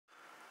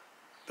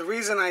The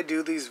reason I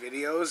do these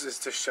videos is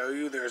to show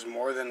you there's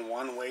more than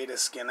one way to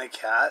skin a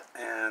cat,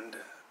 and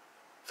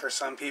for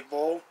some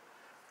people,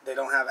 they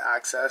don't have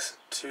access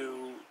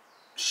to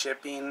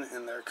shipping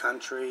in their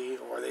country,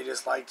 or they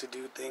just like to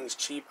do things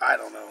cheap. I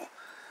don't know.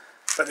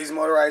 But these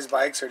motorized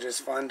bikes are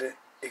just fun to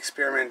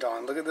experiment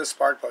on. Look at this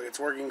spark plug.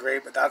 It's working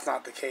great, but that's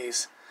not the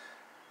case.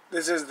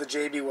 This is the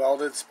JB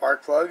welded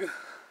spark plug,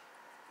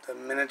 the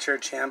miniature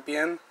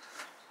champion,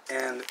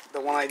 and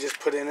the one I just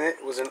put in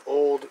it was an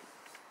old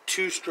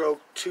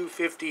two-stroke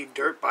 250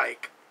 dirt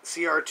bike,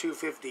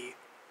 CR250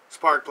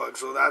 spark plug.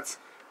 So that's,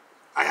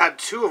 I had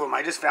two of them.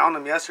 I just found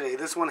them yesterday.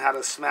 This one had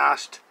a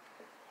smashed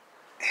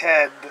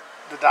head,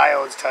 the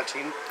diode's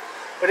touching.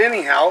 But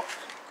anyhow,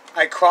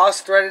 I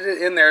cross-threaded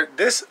it in there.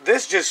 This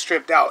just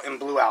stripped out and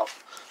blew out.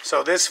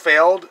 So this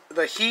failed.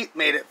 The heat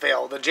made it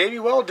fail. The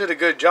JB Weld did a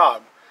good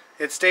job.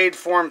 It stayed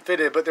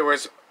form-fitted, but there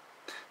was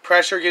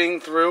pressure getting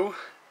through.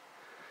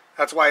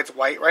 That's why it's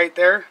white right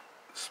there.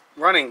 It's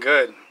running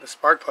good. The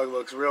spark plug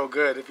looks real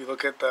good if you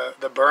look at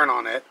the burn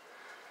on it.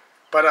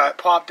 But it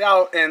popped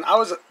out, and I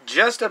was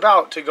just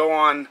about to go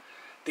on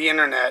the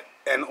internet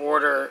and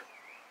order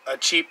a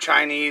cheap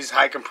Chinese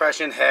high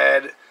compression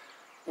head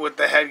with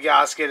the head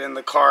gasket and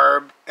the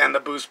carb and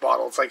the boost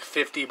bottle. It's like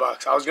 50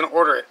 bucks. I was going to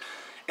order it.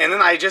 And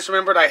then I just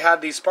remembered I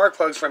had these spark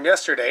plugs from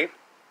yesterday.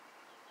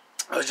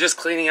 I was just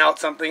cleaning out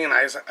something, and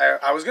I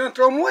was going to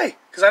throw them away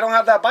because I don't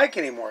have that bike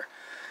anymore.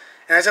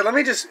 And I said, I'm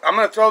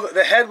going to throw,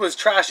 the head was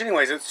trash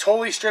anyways. It's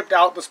totally stripped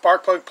out. The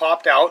spark plug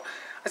popped out.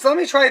 I said, let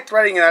me try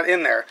threading that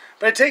in there.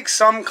 But it takes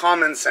some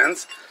common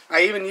sense.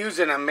 I even used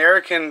an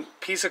American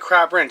piece of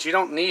crap wrench. You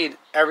don't need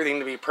everything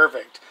to be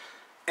perfect.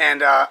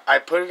 And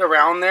I put it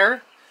around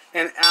there.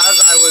 And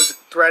as I was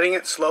threading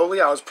it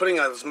slowly, I was putting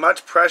as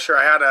much pressure.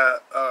 I had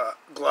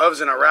gloves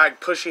and a rag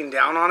pushing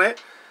down on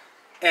it.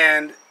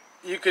 And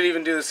you could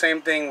even do the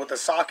same thing with the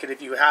socket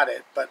if you had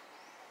it. But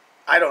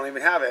I don't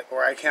even have it,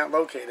 or I can't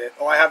locate it.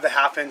 Oh, I have the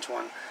half-inch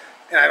one,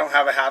 and I don't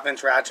have a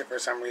half-inch ratchet for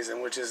some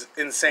reason, which is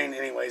insane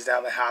anyways to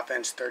have a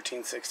half-inch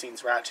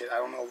 13/16 ratchet. I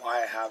don't know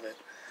why I have it.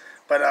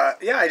 But,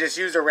 yeah, I just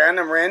used a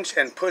random wrench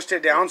and pushed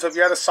it down. So if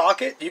you had a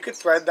socket, you could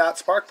thread that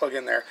spark plug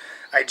in there.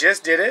 I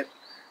just did it.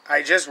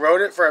 I just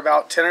rode it for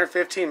about 10 or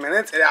 15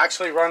 minutes. It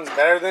actually runs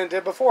better than it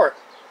did before.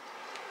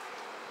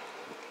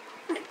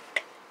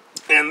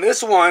 And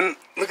this one,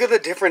 look at the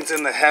difference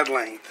in the head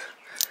length.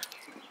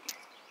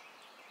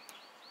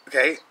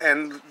 Okay,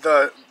 and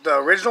the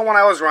original one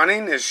I was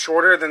running is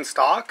shorter than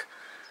stock,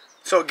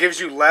 so it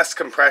gives you less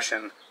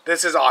compression.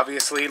 This is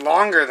obviously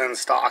longer than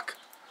stock,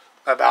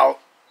 about,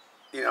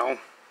 30%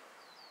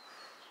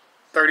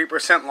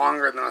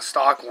 longer than a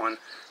stock one.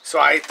 So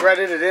I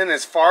threaded it in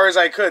as far as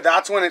I could.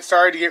 That's when it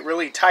started to get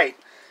really tight,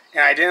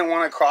 and I didn't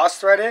want to cross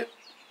thread it.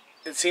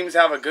 It seems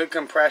to have a good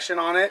compression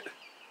on it,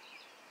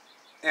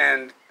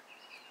 and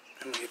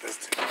let me get this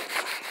too.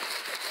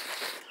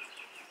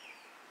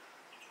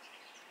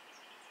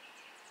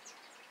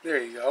 There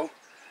you go.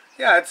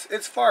 Yeah,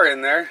 it's far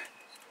in there,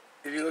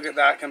 if you look at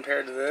that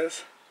compared to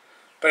this.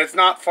 But it's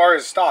not far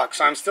as stock,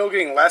 so I'm still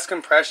getting less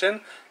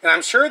compression. And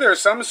I'm sure there's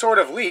some sort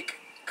of leak,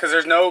 because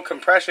there's no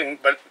compression,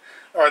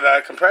 or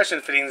the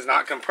compression fitting is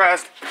not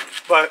compressed.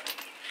 But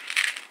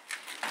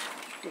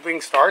the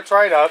thing starts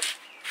right up.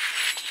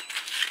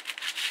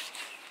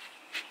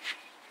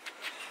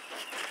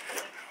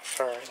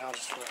 Sorry, right now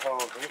just for the hell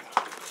of it.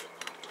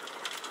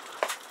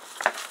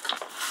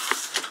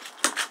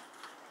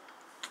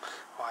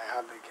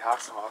 The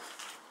gas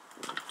off.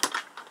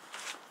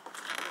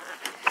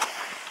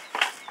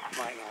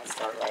 Might not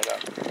start right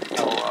up.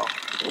 Oh well.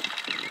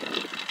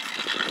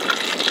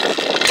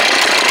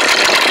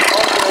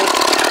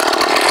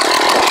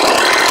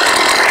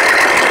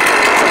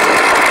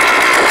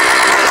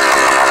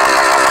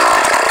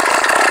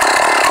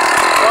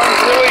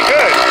 Runs really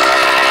good.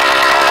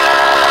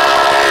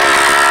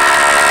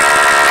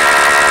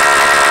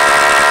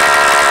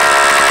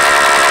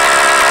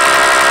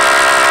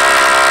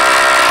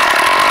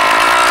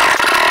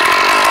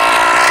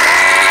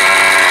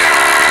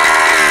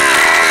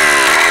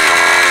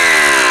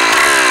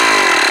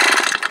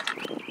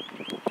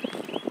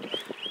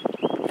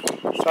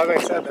 So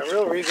as I said, the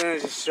real reason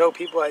is to show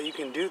people that you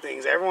can do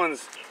things.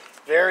 Everyone's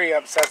very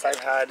upset. I've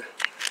had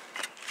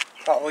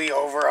probably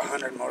over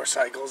 100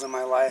 motorcycles in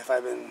my life.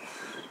 I've been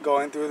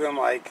going through them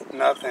like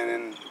nothing,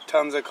 and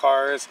tons of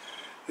cars.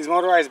 These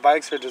motorized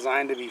bikes are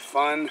designed to be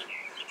fun,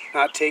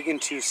 not taken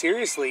too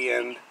seriously,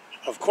 and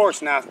of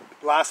course, not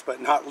last but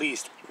not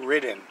least,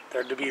 ridden.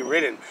 They're to be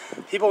ridden.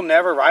 People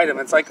never ride them.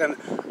 It's like an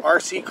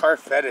RC car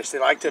fetish. They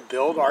like to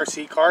build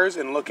RC cars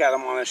and look at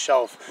them on a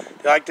shelf.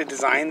 They like to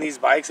design these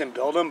bikes and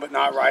build them but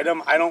not ride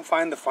them. I don't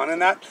find the fun in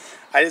that.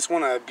 I just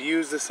want to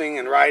abuse this thing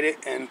and ride it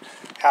and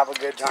have a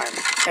good time.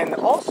 And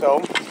also,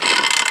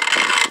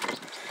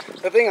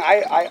 the thing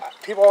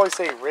people always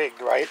say rigged,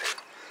 right?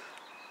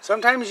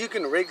 Sometimes you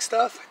can rig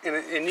stuff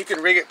and you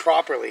can rig it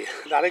properly.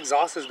 That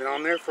exhaust has been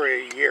on there for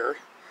a year.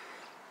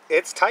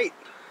 It's tight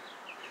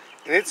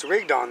and it's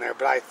rigged on there,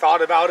 but I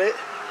thought about it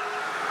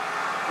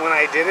when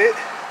I did it,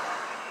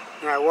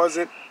 and I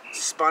wasn't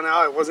spun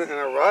out. I wasn't in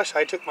a rush.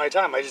 I took my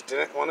time. I just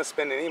didn't want to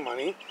spend any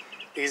money.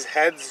 These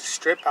heads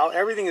strip out.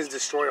 Everything is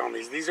destroyed on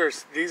these. These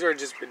are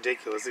just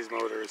ridiculous, these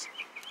motors.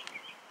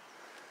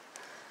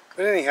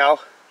 But anyhow,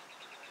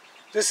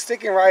 just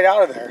sticking right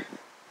out of there.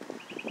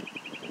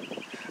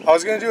 I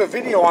was going to do a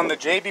video on the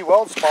JB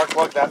Weld spark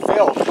plug that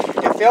failed.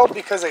 It failed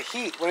because of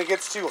heat. When it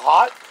gets too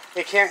hot,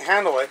 it can't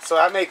handle it. So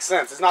that makes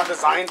sense. It's not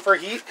designed for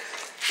heat.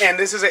 And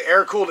this is an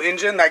air-cooled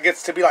engine that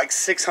gets to be like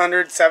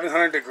 600,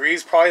 700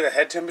 degrees. Probably the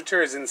head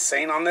temperature is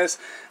insane on this.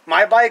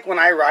 My bike, when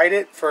I ride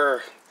it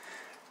for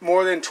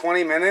more than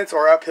 20 minutes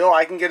or uphill,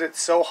 I can get it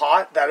so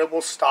hot that it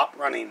will stop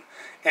running.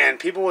 And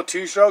people with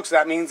two-strokes,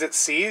 that means it's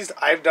seized.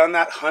 I've done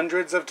that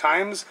hundreds of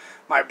times.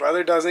 My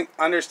brother doesn't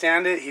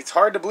understand it. It's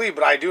hard to believe,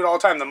 but I do it all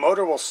the time. The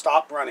motor will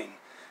stop running.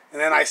 And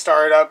then I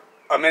start it up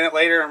a minute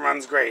later and it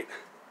runs great.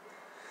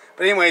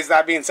 But anyways,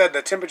 that being said,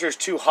 the temperature is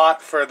too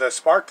hot for the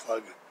spark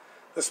plug.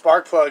 The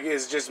spark plug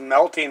is just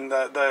melting.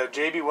 The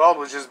JB Weld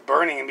was just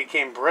burning and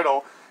became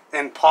brittle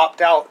and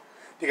popped out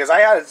because I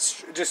had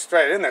it just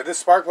threaded in there. This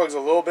spark plug is a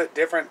little bit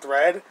different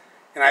thread,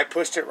 and I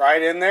pushed it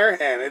right in there,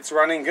 and it's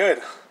running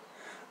good.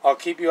 I'll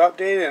keep you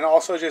updated, and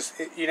also just,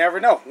 you never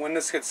know when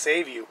this could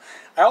save you.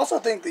 I also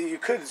think that you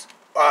could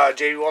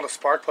JB Weld a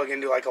spark plug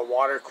into like a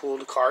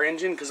water-cooled car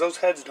engine because those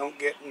heads don't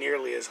get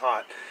nearly as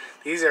hot.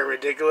 These are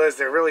ridiculous.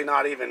 They're really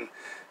not even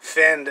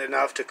finned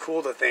enough to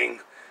cool the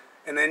thing.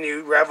 And then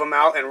you rev them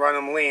out and run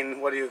them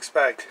lean. What do you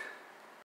expect?